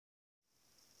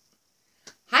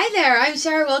Hi there, I'm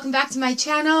Shara. Welcome back to my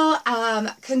channel.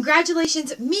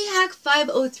 Congratulations,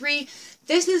 Mehak503.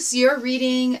 This is your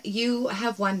reading. You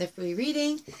have won the free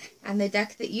reading, and the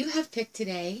deck that you have picked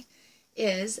today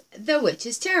is the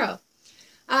Witch's Tarot.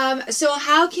 So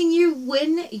how can you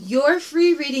win your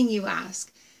free reading, you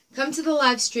ask? Come to the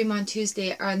live stream on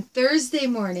Thursday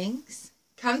mornings.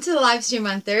 Come to the live stream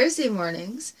on Thursday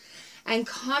mornings and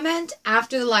comment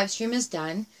after the live stream is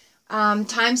done.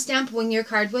 Timestamp when your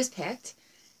card was picked.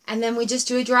 And then we just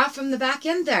do a draw from the back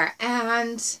end there.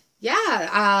 And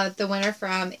yeah, the winner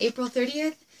from April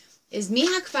 30th is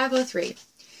Mehak503.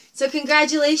 So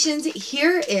congratulations.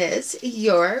 Here is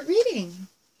your reading.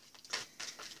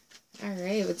 All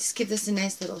right, we'll just give this a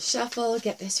nice little shuffle.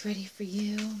 Get this ready for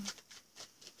you.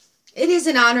 It is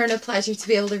an honor and a pleasure to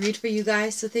be able to read for you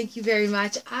guys. So thank you very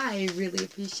much. I really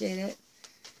appreciate it.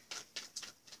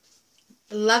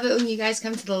 I love it when you guys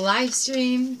come to the live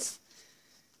streams.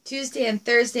 Tuesday and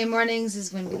Thursday mornings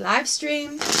is when we live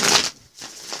stream.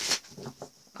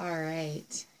 All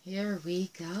right, here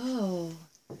we go.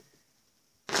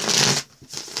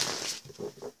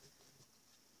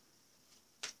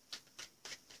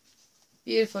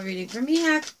 Beautiful reading from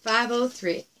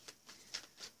Mehak503.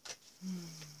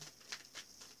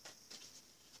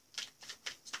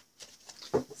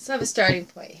 Let's have a starting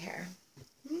point here.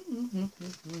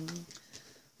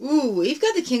 Ooh, we've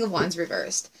got the King of Wands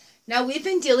reversed. Now, we've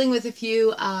been dealing with a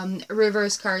few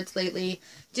reverse cards lately,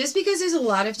 just because there's a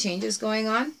lot of changes going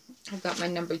on. I've got my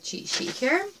number cheat sheet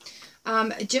here.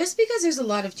 Just because there's a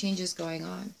lot of changes going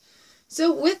on.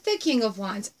 So with the King of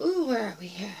Wands, ooh, where are we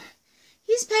here?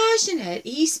 He's passionate.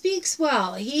 He speaks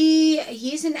well.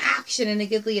 He's in action and a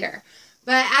good leader.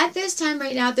 But at this time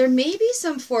right now, there may be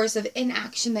some force of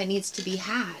inaction that needs to be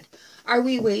had. Are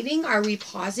we waiting? Are we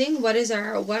pausing? What is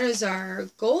our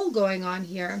goal going on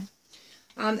here?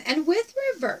 And with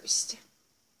reversed,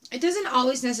 it doesn't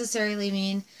always necessarily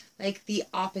mean like the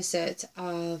opposite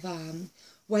of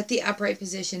what the upright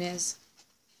position is.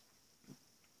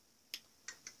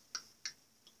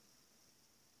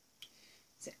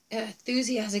 It's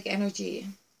enthusiastic energy.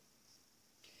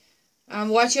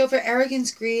 Watch out for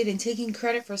arrogance, greed, and taking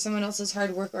credit for someone else's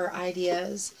hard work or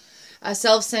ideas. A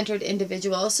self-centered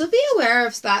individual. So be aware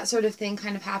of that sort of thing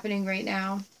kind of happening right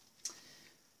now.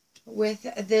 With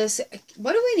this,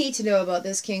 what do we need to know about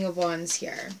this King of Wands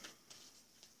here?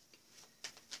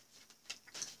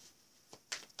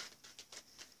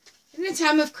 In a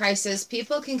time of crisis,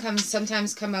 people can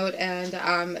sometimes come out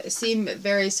and seem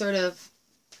very sort of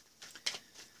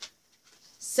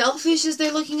selfish as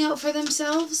they're looking out for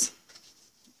themselves.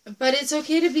 But it's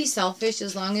okay to be selfish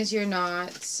as long as you're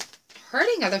not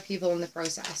hurting other people in the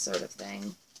process, sort of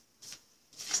thing.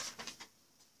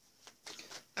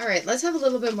 All right, let's have a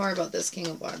little bit more about this King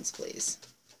of Wands, please.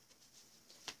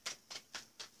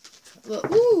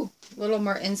 Ooh, a little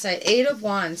more insight. Eight of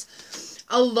Wands.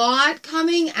 A lot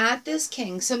coming at this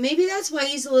king. So maybe that's why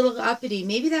he's a little uppity.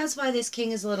 Maybe that's why this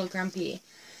king is a little grumpy.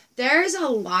 There's a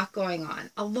lot going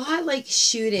on. A lot like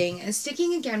shooting and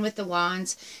sticking again with the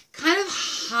wands. Kind of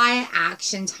high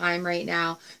action time right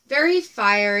now. Very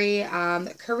fiery,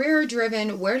 career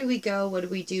driven. Where do we go? What do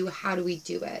we do? How do we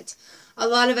do it? A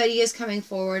lot of ideas coming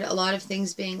forward, a lot of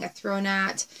things being thrown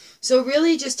at. So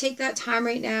really just take that time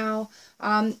right now.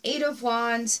 Eight of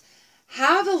Wands.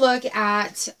 Have a look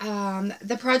at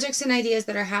the projects and ideas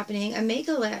that are happening and make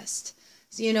a list.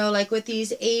 So, you know, like with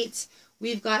these eights,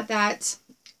 we've got that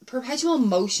perpetual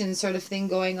motion sort of thing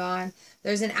going on.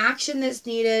 There's an action that's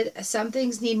needed. Some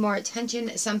things need more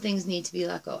attention. Some things need to be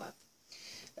let go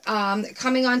of.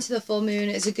 Coming onto the full moon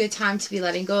is a good time to be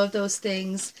letting go of those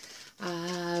things.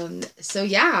 So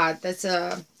yeah, that's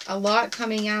a lot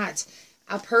coming at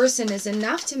a person is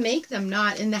enough to make them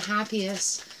not in the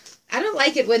happiest. I don't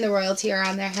like it when the royalty are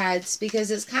on their heads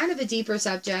because it's kind of a deeper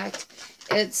subject.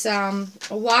 It's,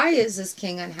 why is this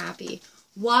king unhappy?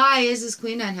 Why is this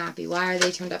queen unhappy? Why are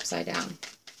they turned upside down?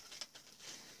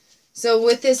 So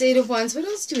with this Eight of Wands, what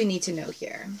else do we need to know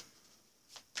here?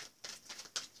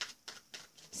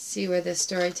 See where this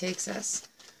story takes us.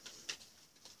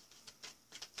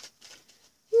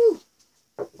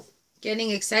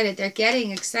 Getting excited. They're getting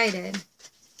excited.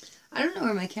 I don't know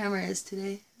where my camera is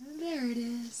today. There it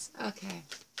is. Okay.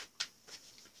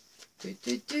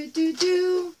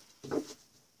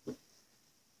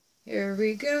 Here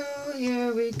we go.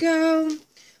 Here we go.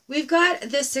 We've got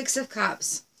the Six of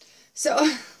Cups.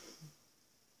 So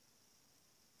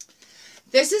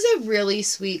this is a really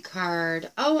sweet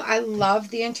card. Oh, I love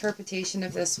the interpretation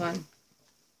of this one.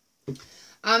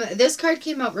 This card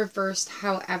came out reversed,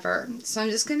 however, so I'm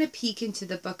just going to peek into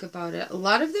the book about it. A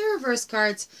lot of the reverse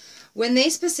cards, when they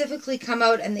specifically come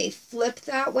out and they flip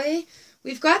that way,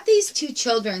 we've got these two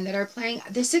children that are playing.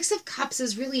 The Six of Cups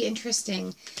is really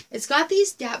interesting. It's got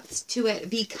these depths to it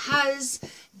because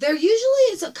they're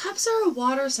usually, cups are a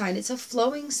water sign. It's a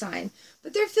flowing sign,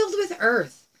 but they're filled with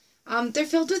earth. They're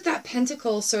filled with that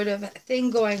pentacle sort of thing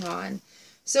going on.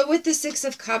 So with the Six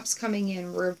of Cups coming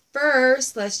in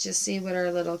reverse, let's just see what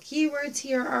our little keywords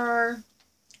here are.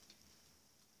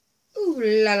 Ooh,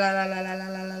 la la la la la la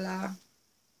la la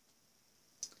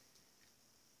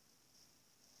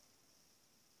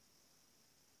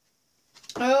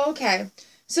la. Okay,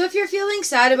 so if you're feeling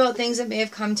sad about things that may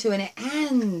have come to an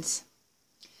end,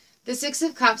 the Six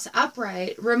of Cups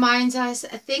upright reminds us,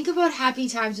 think about happy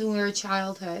times when we were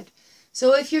childhood.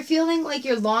 So if you're feeling like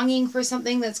you're longing for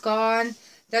something that's gone,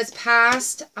 that's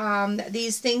past,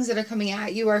 these things that are coming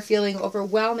at you are feeling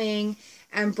overwhelming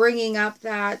and bringing up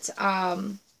that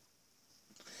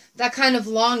that kind of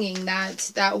longing,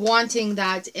 that wanting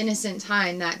that innocent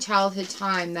time, that childhood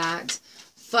time, that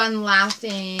fun,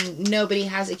 laughing, nobody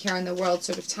has a care in the world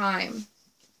sort of time.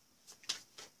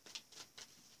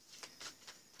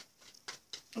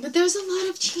 But there's a lot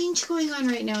of change going on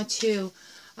right now too.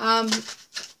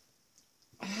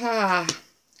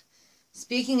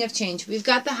 Speaking of change, we've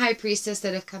got the High Priestess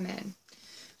that have come in.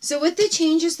 So with the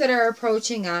changes that are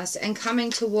approaching us and coming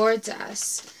towards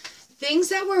us, things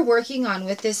that we're working on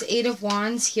with this Eight of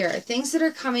Wands here, things that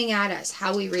are coming at us,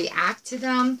 how we react to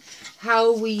them,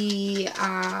 how we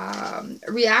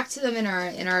react to them in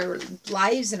our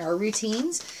lives and our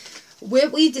routines,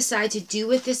 what we decide to do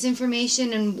with this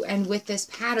information and with this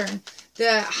pattern.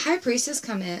 The High Priestess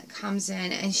comes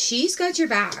in and she's got your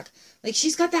back. Like,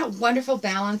 she's got that wonderful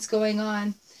balance going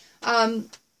on.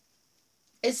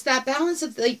 It's that balance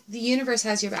of, like, the universe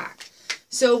has your back.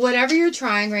 So whatever you're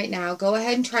trying right now, go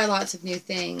ahead and try lots of new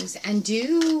things and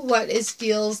do what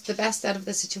feels the best out of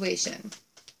the situation.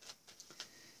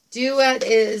 Do what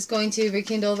is going to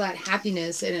rekindle that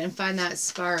happiness and find that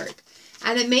spark.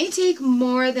 And it may take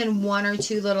more than one or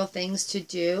two little things to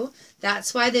do.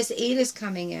 That's why this 8 is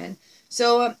coming in.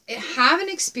 So have an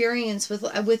experience with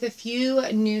a few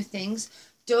new things.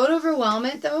 Don't overwhelm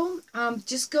it though.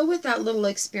 Just go with that little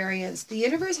experience. The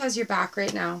universe has your back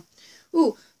right now.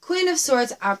 Ooh, Queen of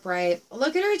Swords upright.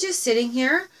 Look at her just sitting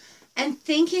here and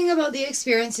thinking about the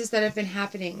experiences that have been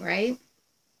happening, right?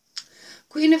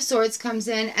 Queen of Swords comes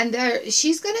in and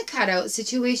she's going to cut out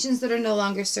situations that are no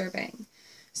longer serving.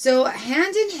 So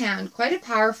hand in hand, quite a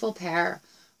powerful pair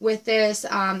with this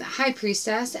High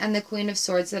Priestess and the Queen of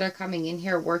Swords that are coming in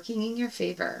here working in your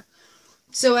favor.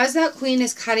 So as that Queen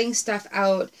is cutting stuff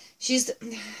out, she's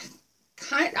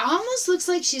almost looks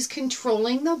like she's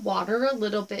controlling the water a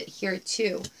little bit here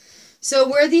too. So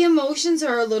where the emotions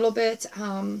are a little bit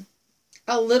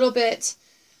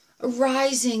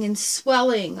rising and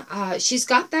swelling, she's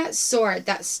got that sword,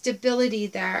 that stability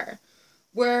there,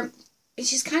 where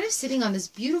she's kind of sitting on this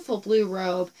beautiful blue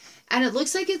robe, and it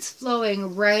looks like it's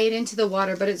flowing right into the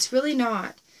water, but it's really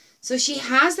not. So she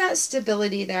has that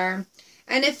stability there.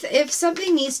 And if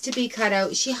something needs to be cut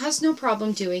out, she has no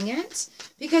problem doing it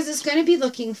because it's going to be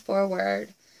looking forward.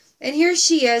 And here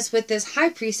she is with this High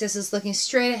Priestess is looking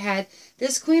straight ahead.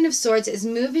 This Queen of Swords is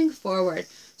moving forward.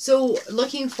 So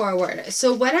looking forward.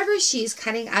 So whatever she's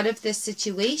cutting out of this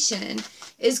situation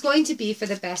is going to be for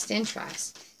the best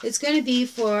interest. It's going to be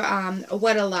for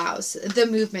what allows the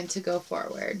movement to go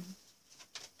forward.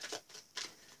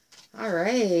 All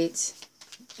right.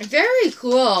 Very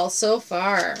cool so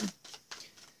far.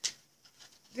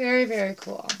 Very, very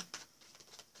cool.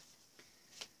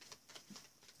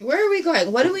 Where are we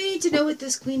going? What do we need to know with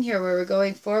this Queen here where we're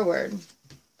going forward?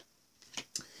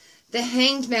 The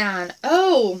Hanged Man.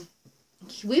 Oh,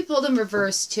 we pulled him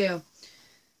reverse too.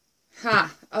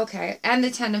 Okay. And the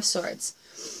Ten of Swords.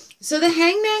 So the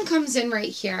Hangman comes in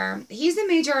right here. He's the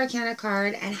Major Arcana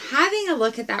card, and having a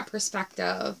look at that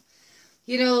perspective,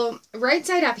 you know, right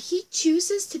side up, he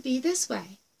chooses to be this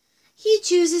way. He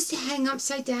chooses to hang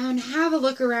upside down, have a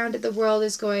look around at the world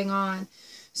is going on.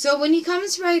 So when he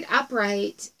comes right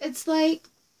upright, it's like,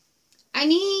 I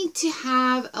need to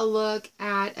have a look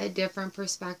at a different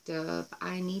perspective.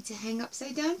 I need to hang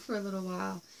upside down for a little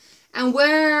while. And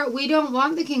where we don't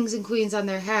want the kings and queens on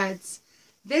their heads,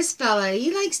 this fella,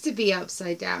 he likes to be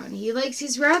upside down.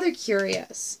 He's rather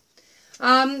curious.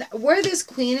 Where this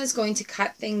Queen is going to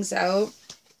cut things out,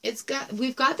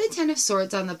 we've got the Ten of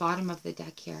Swords on the bottom of the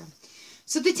deck here.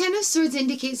 So the Ten of Swords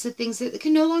indicates the things that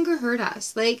can no longer hurt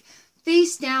us. Like,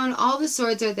 face down, all the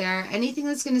swords are there. Anything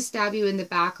that's going to stab you in the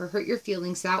back or hurt your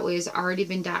feelings that way has already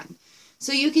been done.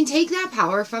 So you can take that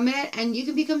power from it and you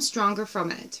can become stronger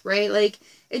from it, right? Like,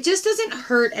 it just doesn't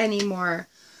hurt anymore.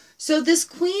 So this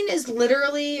queen is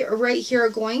literally right here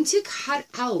going to cut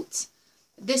out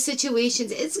the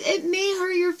situations. It may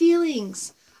hurt your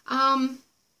feelings.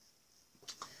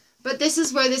 But this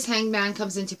is where this hanged man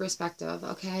comes into perspective,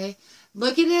 okay?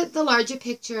 Look at it, the larger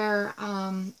picture.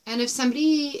 And if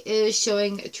somebody is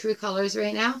showing true colors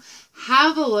right now,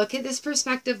 have a look at this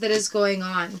perspective that is going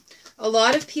on. A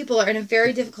lot of people are in a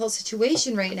very difficult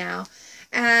situation right now.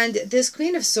 And this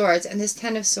Queen of Swords and this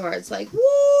Ten of Swords, like,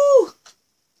 woo!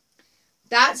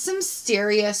 That's some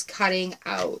serious cutting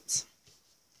out.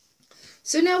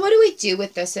 So now what do we do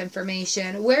with this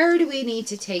information? Where do we need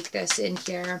to take this in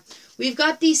here? We've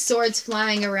got these swords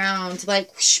flying around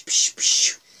like whoosh, whoosh,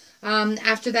 whoosh.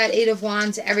 After that Eight of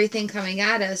Wands, everything coming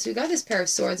at us. We've got this pair of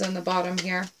swords on the bottom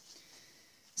here.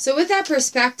 So with that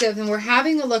perspective, and we're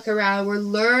having a look around, we're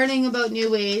learning about new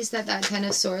ways that Ten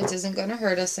of Swords isn't going to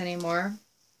hurt us anymore.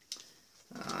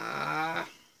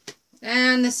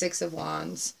 And the Six of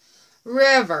Wands.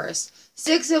 Reverse.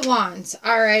 Six of Wands.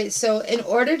 All right, so in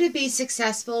order to be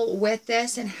successful with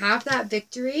this and have that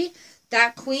victory,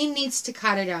 that queen needs to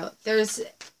cut it out.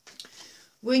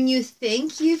 When you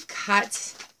think you've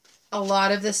cut a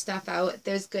lot of the stuff out,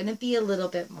 there's going to be a little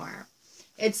bit more.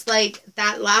 It's like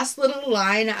that last little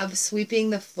line of sweeping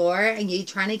the floor and you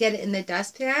trying to get it in the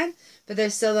dustpan, but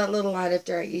there's still that little line of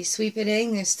dirt. You sweep it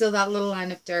in, there's still that little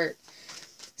line of dirt.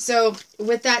 So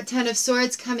with that Ten of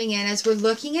Swords coming in, as we're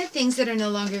looking at things that are no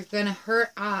longer going to hurt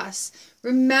us,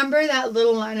 remember that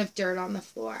little line of dirt on the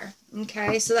floor.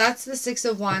 Okay, so that's the Six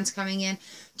of Wands coming in.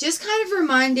 Just kind of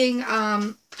reminding,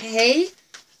 hey,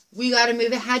 we got to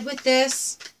move ahead with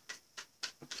this.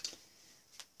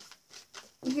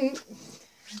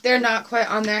 They're not quite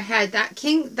on their head.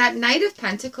 That Knight of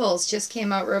Pentacles just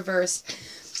came out reversed.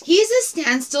 He's a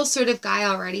standstill sort of guy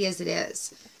already as it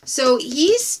is. So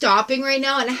he's stopping right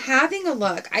now and having a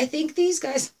look. I think these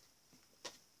guys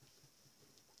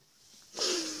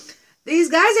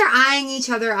are eyeing each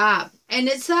other up. And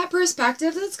it's that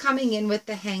perspective that's coming in with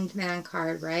the Hanged Man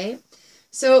card, right?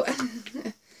 So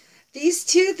these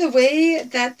two, the way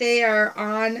that they are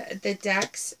on the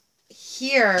decks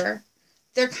here,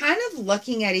 they're kind of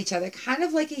looking at each other, kind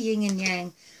of like a yin and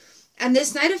yang. And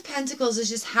this Knight of Pentacles is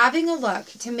just having a look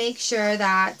to make sure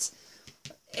that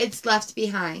it's left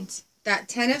behind. That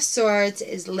Ten of Swords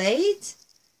is laid.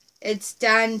 It's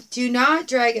done. Do not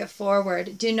drag it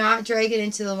forward. Do not drag it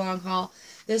into the long haul.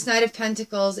 This Knight of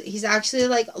Pentacles, he's actually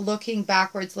like looking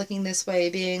backwards, looking this way,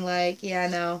 being like, yeah,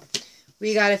 no,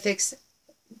 we got to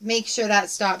make sure that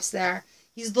stops there.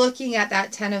 He's looking at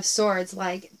that Ten of Swords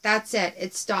like, that's it.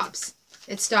 It stops.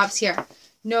 It stops here.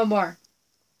 No more.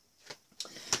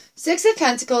 Six of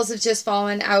Pentacles have just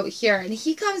fallen out here. And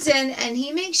he comes in and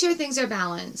he makes sure things are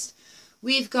balanced.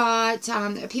 We've got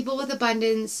people with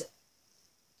abundance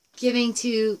giving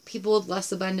to people with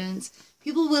less abundance.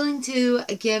 People willing to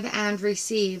give and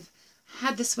receive. I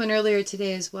had this one earlier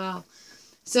today as well.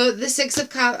 So the Six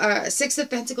of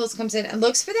Pentacles comes in and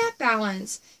looks for that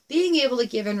balance. Being able to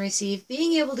give and receive.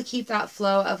 Being able to keep that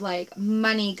flow of like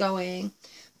money going.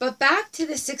 But back to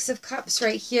the Six of Cups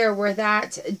right here where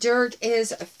that dirt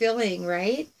is filling,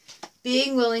 right?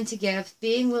 Being willing to give,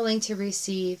 being willing to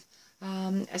receive.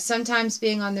 Sometimes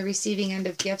being on the receiving end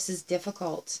of gifts is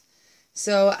difficult.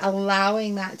 So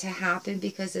allowing that to happen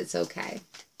because it's okay.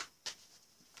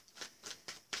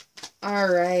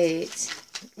 All right.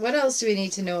 What else do we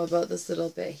need to know about this little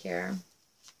bit here?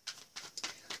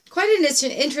 Quite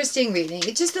an interesting reading.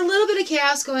 It's just a little bit of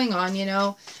chaos going on, you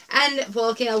know. And,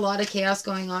 well, okay, a lot of chaos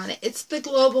going on. It's the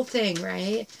global thing,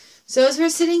 right? So as we're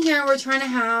sitting here, we're trying to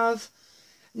have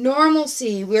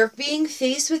normalcy. We're being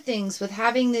faced with things, with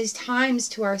having these times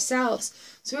to ourselves.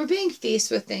 So we're being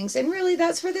faced with things. And really,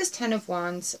 that's where this Ten of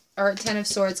Wands, or Ten of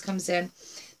Swords comes in.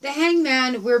 The Hanged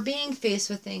Man, we're being faced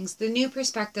with things. The new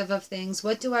perspective of things.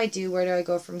 What do I do? Where do I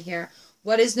go from here?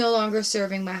 What is no longer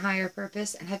serving my higher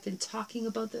purpose? And I've been talking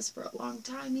about this for a long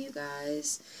time, you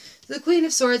guys. The Queen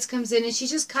of Swords comes in and she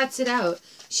just cuts it out.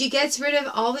 She gets rid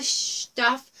of all the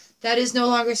stuff that is no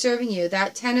longer serving you.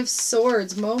 That Ten of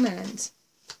Swords moment.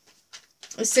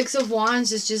 The Six of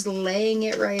Wands is just laying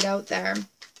it right out there.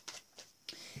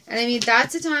 And I mean,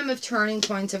 that's a time of turning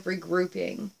points of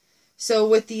regrouping. So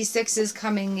with these sixes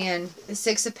coming in, the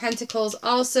Six of Pentacles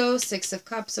also, Six of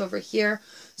Cups over here.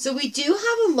 So we do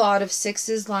have a lot of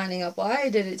sixes lining up. Why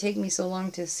did it take me so long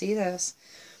to see this?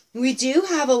 We do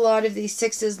have a lot of these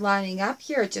sixes lining up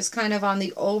here, just kind of on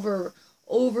the over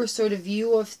sort of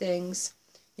view of things.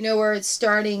 You know, where it's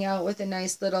starting out with a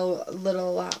nice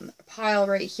little pile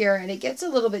right here, and it gets a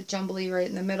little bit jumbly right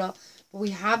in the middle. But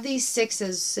we have these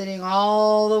sixes sitting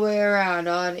all the way around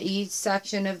on each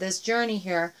section of this journey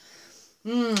here.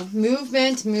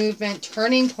 Movement,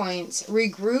 turning points,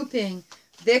 regrouping,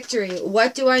 victory.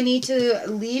 What do I need to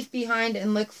leave behind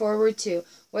and look forward to?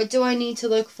 What do I need to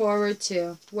look forward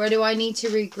to? Where do I need to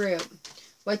regroup?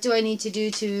 What do I need to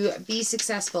do to be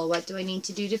successful? What do I need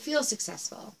to do to feel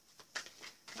successful?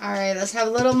 All right, let's have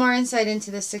a little more insight into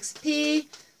the 6P.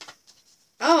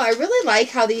 Oh, I really like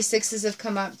how these sixes have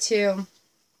come up too.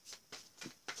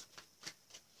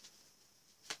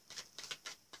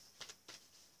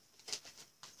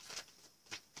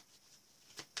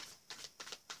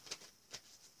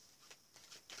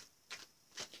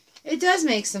 It does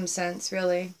make some sense,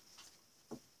 really.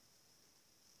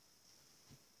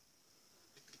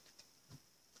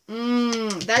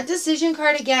 That decision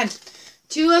card again.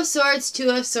 2 of Swords, 2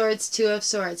 of Swords, 2 of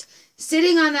Swords.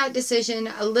 Sitting on that decision,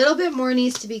 a little bit more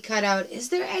needs to be cut out. Is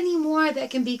there any more that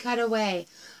can be cut away?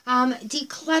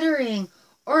 Decluttering,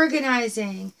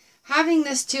 organizing. Having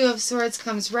this 2 of Swords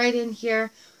comes right in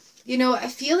here. You know,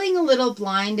 feeling a little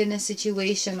blind in a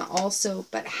situation also,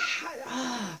 but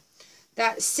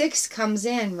that 6 comes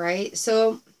in, right?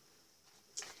 So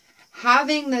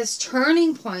having this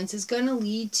turning points is going to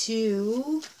lead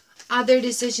to other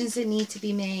decisions that need to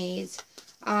be made.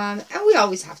 And we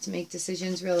always have to make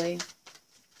decisions, really.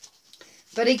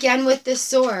 But again, with the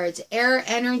swords, air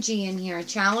energy in here.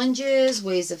 Challenges,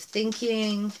 ways of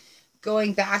thinking,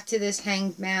 going back to this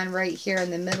Hanged Man right here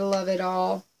in the middle of it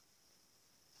all.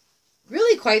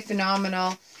 Really quite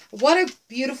phenomenal. What a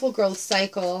beautiful growth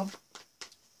cycle.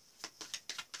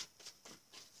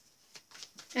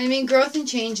 I mean, growth and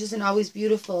change isn't always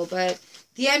beautiful, but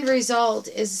the end result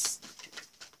is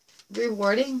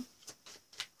rewarding.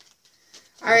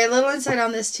 All right, a little insight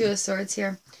on this 2 of Swords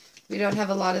here. We don't have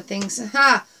a lot of things.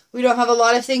 We don't have a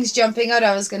lot of things jumping out,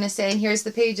 I was going to say. And here's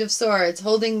the Page of Swords,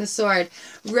 holding the sword,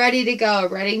 ready to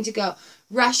go,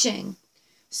 rushing.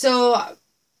 So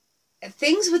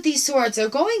things with these swords are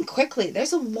going quickly.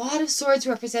 There's a lot of swords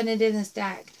represented in this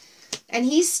deck. And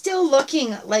he's still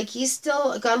looking like he's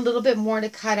still got a little bit more to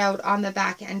cut out on the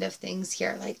back end of things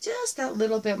here. Like just that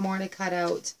little bit more to cut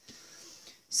out.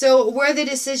 So where the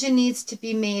decision needs to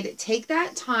be made, take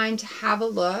that time to have a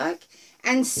look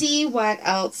and see what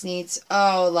else needs.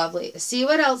 Oh, lovely. See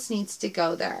what else needs to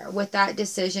go there with that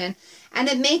decision. And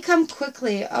it may come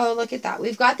quickly. Oh, look at that.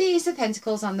 We've got the Ace of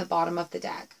Pentacles on the bottom of the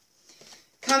deck.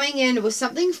 Coming in with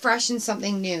something fresh and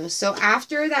something new. So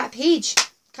after that page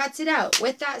cuts it out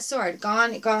with that sword.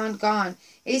 Gone, gone, gone.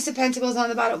 Ace of Pentacles on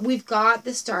the bottom. We've got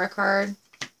the Star card.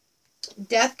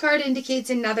 Death card indicates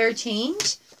another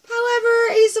change.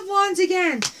 However, Ace of Wands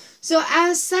again. So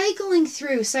as cycling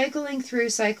through,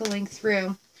 we're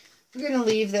going to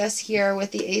leave this here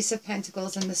with the Ace of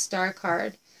Pentacles and the Star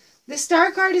card. The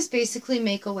Star card is basically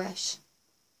Make-A-Wish.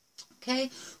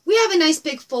 Okay, we have a nice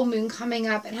big full moon coming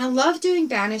up, and I love doing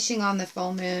banishing on the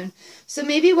full moon. So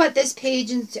maybe what this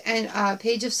page and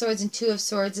Page of Swords and 2 of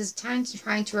Swords is trying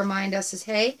to remind us is,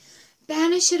 hey,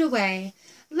 banish it away.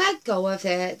 Let go of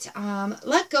it.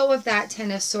 Let go of that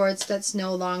 10 of Swords that's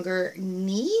no longer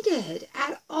needed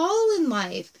at all in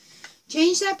life.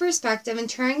 Change that perspective and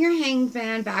turn your Hanged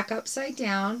Man back upside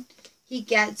down. He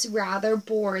gets rather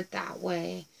bored that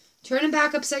way. Turn him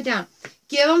back upside down.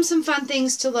 Give him some fun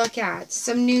things to look at.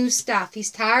 Some new stuff.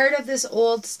 He's tired of this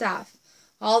old stuff.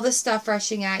 All the stuff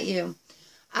rushing at you.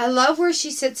 I love where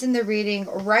she sits in the reading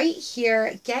right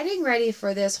here, getting ready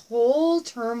for this whole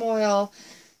turmoil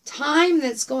time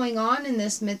that's going on in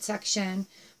this midsection.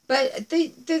 But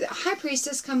the High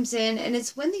Priestess comes in, and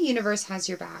it's when the universe has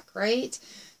your back, right?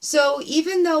 So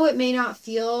even though it may not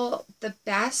feel the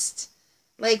best,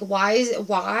 like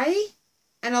why?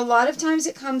 And a lot of times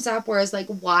it comes up whereas like,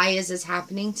 why is this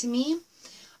happening to me?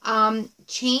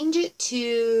 Change it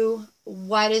to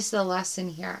what is the lesson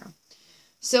here?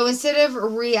 So instead of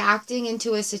reacting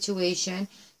into a situation,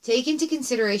 take into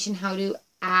consideration how to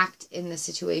act in the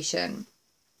situation.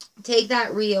 Take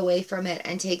that away from it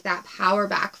and take that power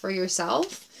back for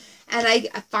yourself. And I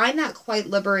find that quite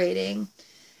liberating.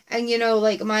 And, you know,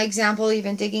 like my example,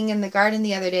 even digging in the garden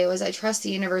the other day was I trust the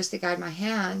universe to guide my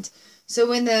hand. So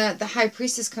when the High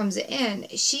Priestess comes in,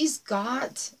 she's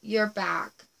got your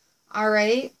back. All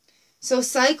right. So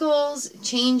cycles,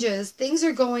 changes, things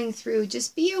are going through.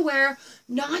 Just be aware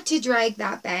not to drag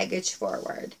that baggage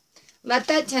forward. Let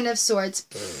that 10 of Swords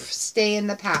stay in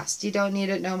the past. You don't need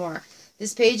it no more.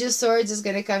 This Page of Swords is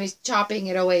going to come. He's chopping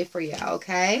it away for you,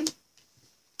 okay?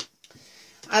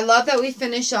 I love that we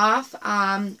finish off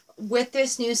with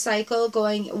this new cycle,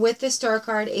 going with the Star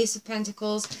card, Ace of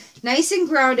Pentacles. Nice and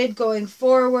grounded, going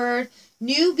forward,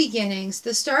 New beginnings.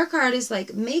 The star card is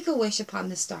like, make a wish upon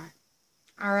the star.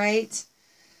 All right.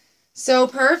 So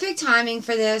perfect timing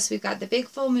for this. We've got the big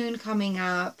full moon coming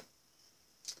up.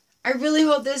 I really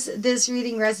hope this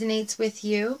reading resonates with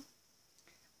you.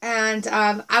 And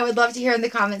I would love to hear in the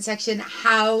comment section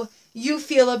how you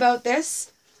feel about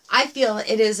this. I feel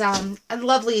it is a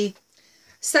lovely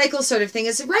cycle sort of thing.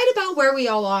 It's right about where we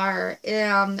all are,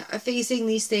 facing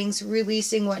these things,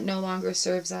 releasing what no longer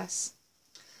serves us.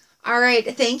 All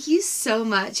right. Thank you so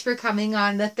much for coming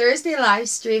on the Thursday live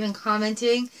stream and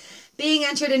commenting, being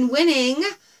entered and winning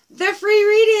the free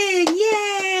reading.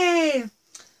 Yay!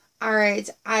 All right.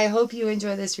 I hope you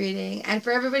enjoy this reading. And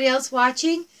for everybody else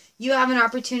watching, you have an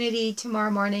opportunity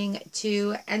tomorrow morning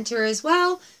to enter as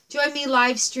well. Join me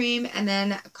live stream and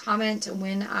then comment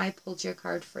when I pulled your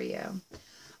card for you.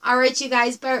 All right, you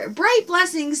guys, bright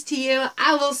blessings to you.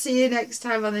 I will see you next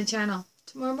time on the channel.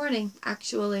 Tomorrow morning,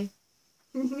 actually.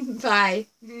 Bye.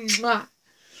 Mwah.